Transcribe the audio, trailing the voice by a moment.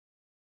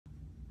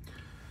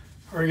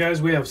All right,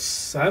 guys, we have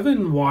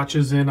 7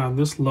 watches in on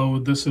this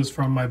load. This is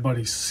from my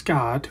buddy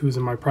Scott, who's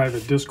in my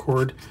private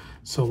Discord.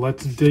 So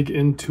let's dig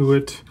into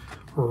it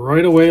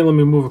right away. Let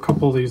me move a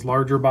couple of these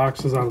larger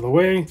boxes out of the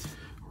way.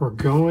 We're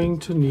going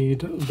to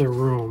need the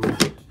room.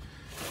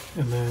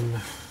 And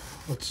then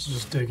let's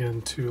just dig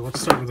into,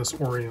 let's start with this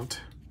Orient.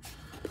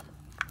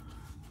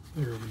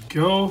 There we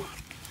go.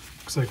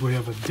 Looks like we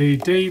have a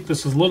date.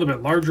 This is a little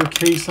bit larger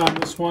case on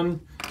this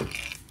one.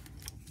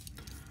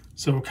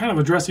 So kind of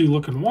a dressy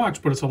looking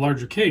watch, but it's a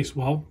larger case.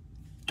 Well,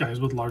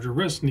 guys with larger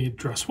wrists need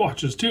dress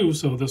watches too,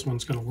 so this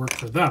one's going to work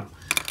for them.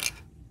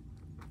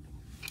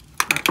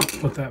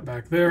 Put that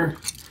back there.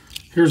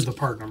 Here's the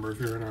part number if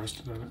you're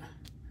interested in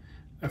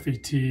it.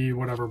 FET,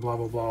 whatever, blah,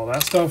 blah, blah, all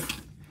that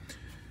stuff.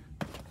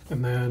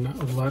 And then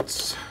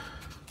let's,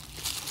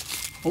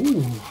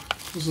 oh,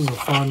 this is a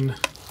fun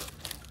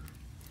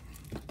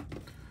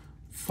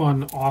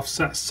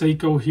offset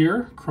Seiko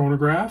here,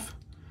 chronograph.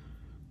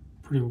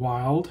 Pretty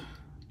wild.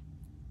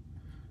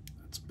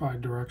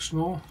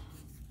 Bi-directional.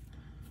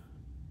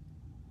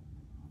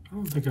 I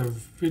don't think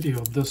I've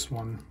videoed this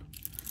one,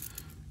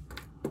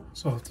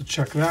 so I'll have to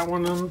check that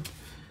one in.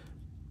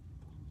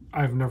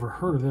 I've never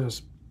heard of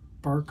this.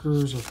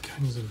 Barkers of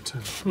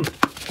Kensington.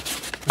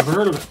 Never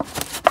heard of it.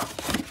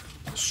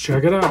 Let's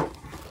check it out.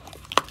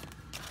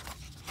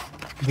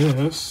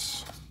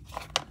 This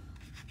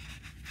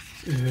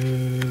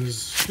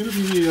is going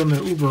to be on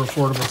the uber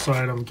affordable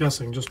side, I'm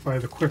guessing, just by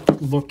the quick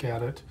look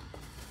at it.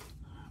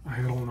 I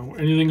don't know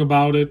anything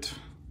about it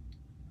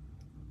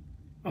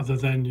other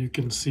than you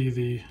can see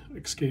the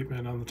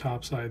escapement on the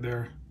top side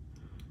there.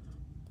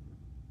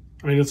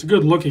 I mean, it's a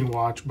good looking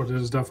watch, but it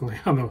is definitely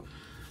on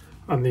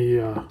the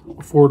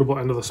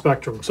affordable end of the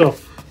spectrum. So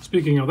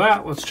speaking of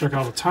that, let's check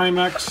out a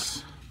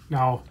Timex.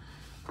 Now,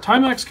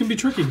 Timex can be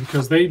tricky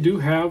because they do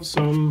have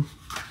some,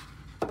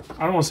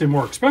 I don't want to say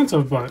more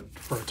expensive, but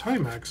for a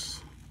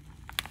Timex,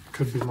 it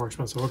could be more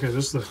expensive. Okay,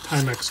 this is the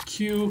Timex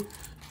Q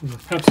in the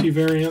Pepsi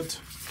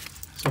variant.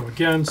 So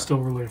again, still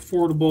really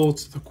affordable.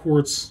 It's the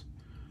quartz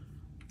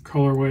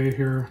colorway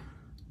here.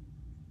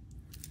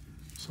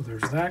 So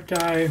there's that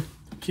guy.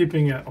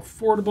 Keeping it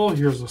affordable,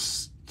 here's a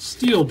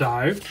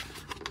SteelDive.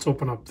 Let's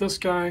open up this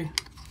guy,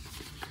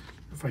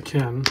 if I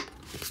can.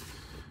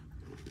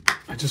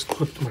 I just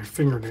clipped my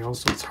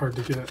fingernails, so it's hard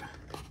to get.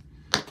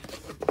 I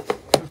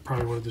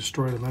probably would have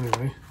destroyed them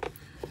anyway.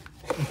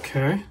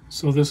 Okay,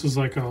 so this is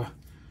like a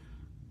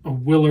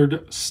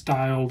Willard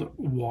styled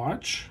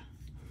watch,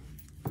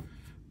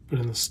 but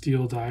in the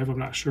SteelDive. I'm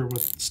not sure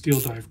what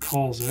SteelDive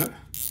calls it.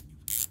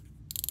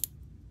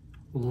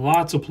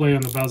 Lots of play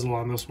on the bezel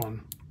on this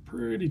one.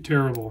 Pretty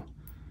terrible.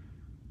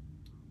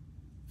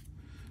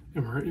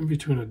 And we're in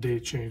between a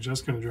date change.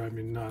 That's going to drive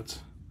me nuts.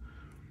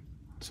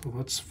 So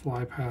let's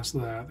fly past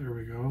that. There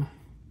we go.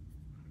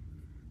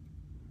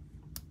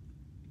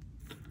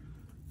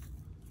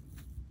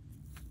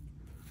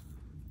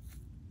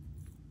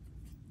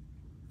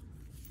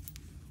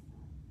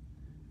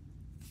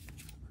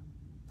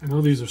 I know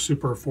these are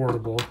super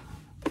affordable.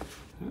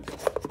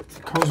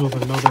 It comes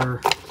with another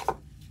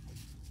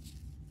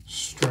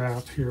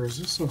strap here. Is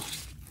this a,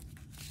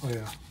 oh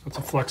yeah, that's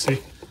a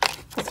flexi,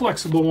 a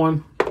flexible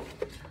one.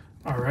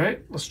 All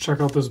right, let's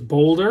check out this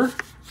Boldr.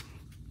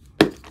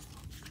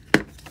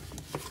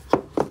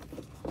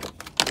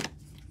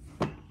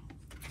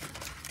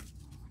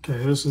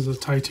 Okay, this is a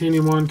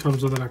titanium one,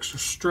 comes with an extra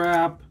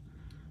strap.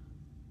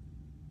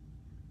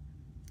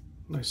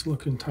 Nice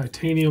looking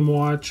titanium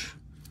watch.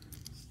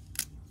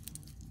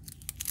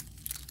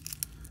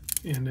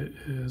 And it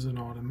is an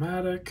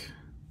automatic,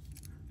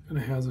 and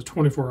it has a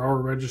 24-hour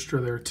register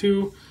there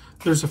too.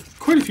 There's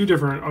quite a few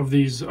different of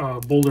these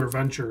Boldr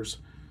Ventures,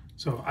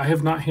 so I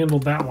have not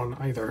handled that one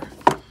either.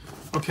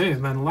 Okay,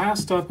 and then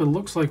last up, it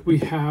looks like we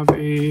have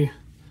a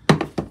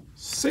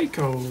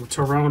Seiko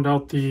to round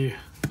out the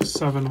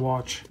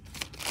 7-watch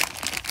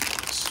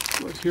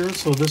split here.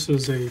 So this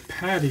is a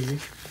Patty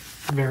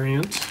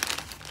variant,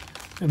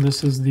 and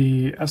this is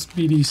the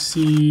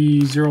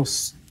SBDC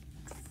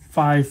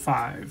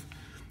 055.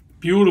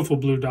 Beautiful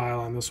blue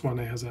dial on this one.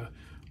 It has a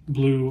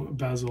blue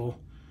bezel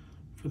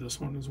for this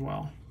one as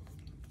well,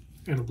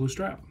 and a blue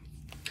strap.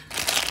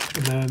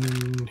 And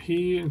then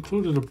he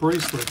included a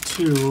bracelet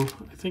too.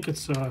 I think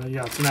it's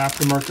yeah, it's an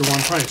aftermarket one,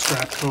 probably a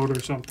strap code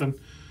or something.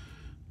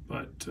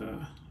 But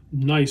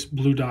nice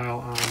blue dial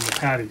on the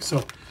Patty.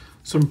 So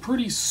some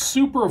pretty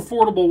super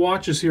affordable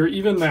watches here.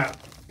 Even that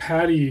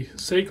Patty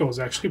Seiko is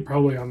actually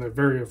probably on the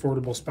very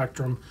affordable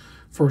spectrum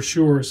for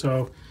sure.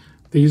 So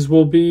these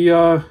will be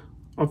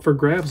up for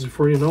grabs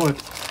before you know it.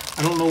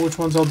 I don't know which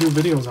ones I'll do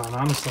videos on,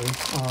 honestly.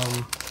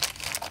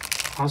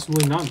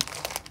 Possibly none.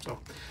 So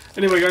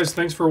anyway, guys,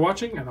 thanks for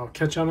watching, and I'll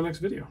catch you on the next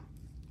video.